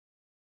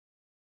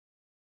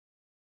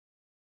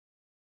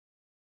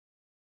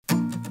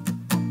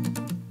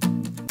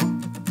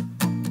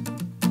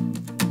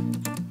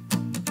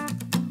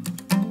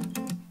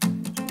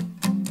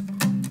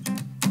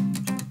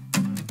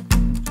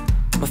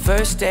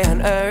first day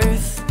on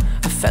earth,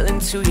 I fell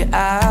into your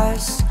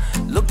eyes.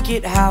 Look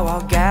at how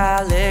our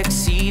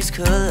galaxies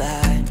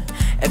collide.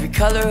 Every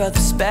color of the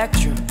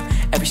spectrum,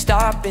 every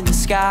star up in the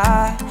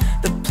sky,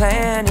 the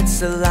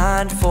planets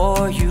aligned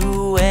for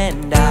you.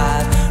 And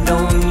I've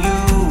known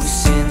you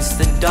since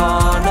the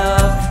dawn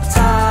of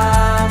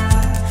time,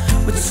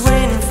 with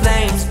twin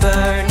flames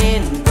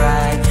burning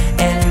bright.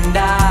 And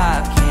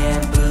I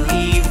can't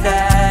believe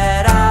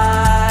that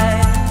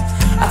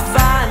I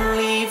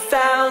finally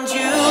found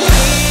you here.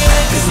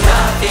 'Cause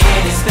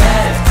nothing is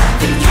better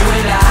than you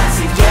and I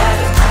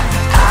together.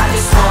 I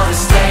just wanna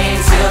stay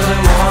until the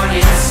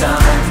morning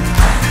sun,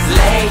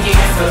 lay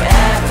here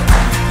forever,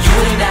 you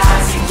and I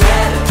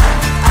together.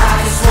 I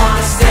just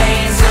wanna stay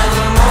until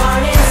the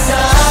morning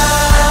sun.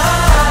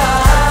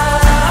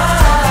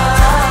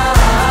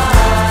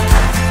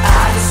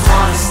 I just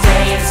wanna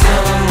stay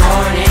until the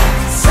morning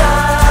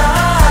sun.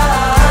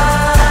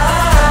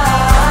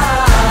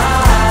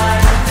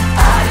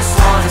 I just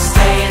wanna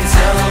stay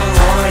until the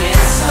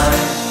morning sun.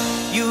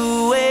 You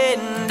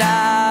and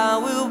I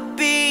will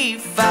be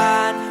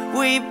fine,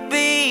 we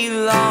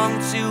belong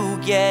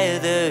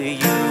together.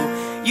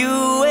 You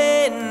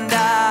and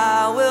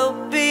I will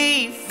be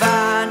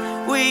fine,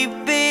 we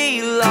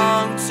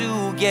belong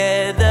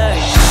together.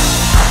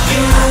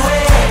 You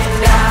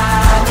and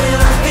I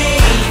will be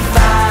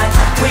fine,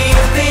 we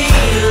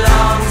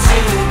belong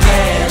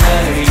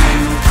together.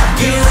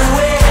 You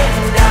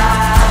and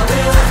I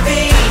will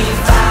be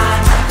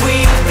fine, we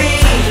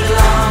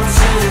belong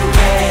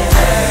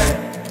together.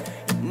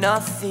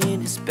 Nothing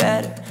is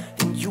better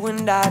than you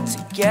and I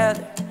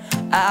together.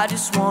 I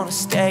just wanna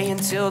stay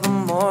until the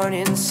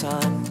morning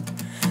sun,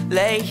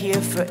 lay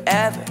here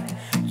forever,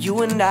 you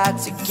and I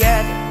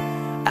together.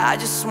 I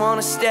just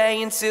wanna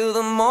stay until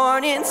the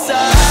morning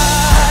sun.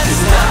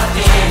 'Cause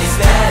nothing is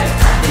better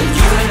than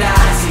you and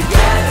I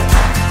together.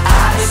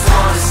 I just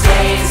wanna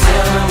stay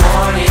until the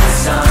morning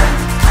sun,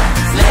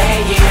 lay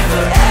here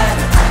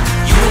forever,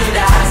 you and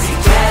I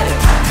together.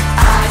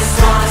 I just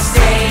wanna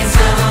stay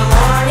until the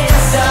morning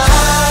sun.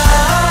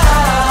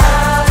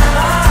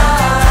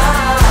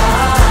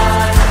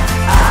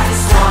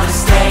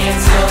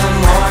 Until the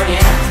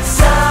morning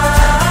sun.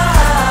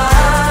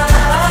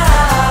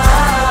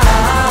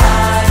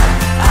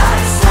 I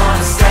just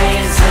wanna stay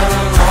until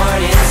the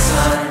morning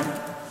sun.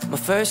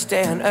 My first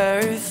day on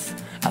earth,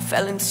 I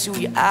fell into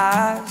your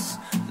eyes.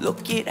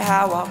 Look at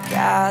how our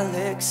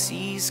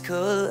galaxies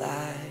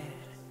collide.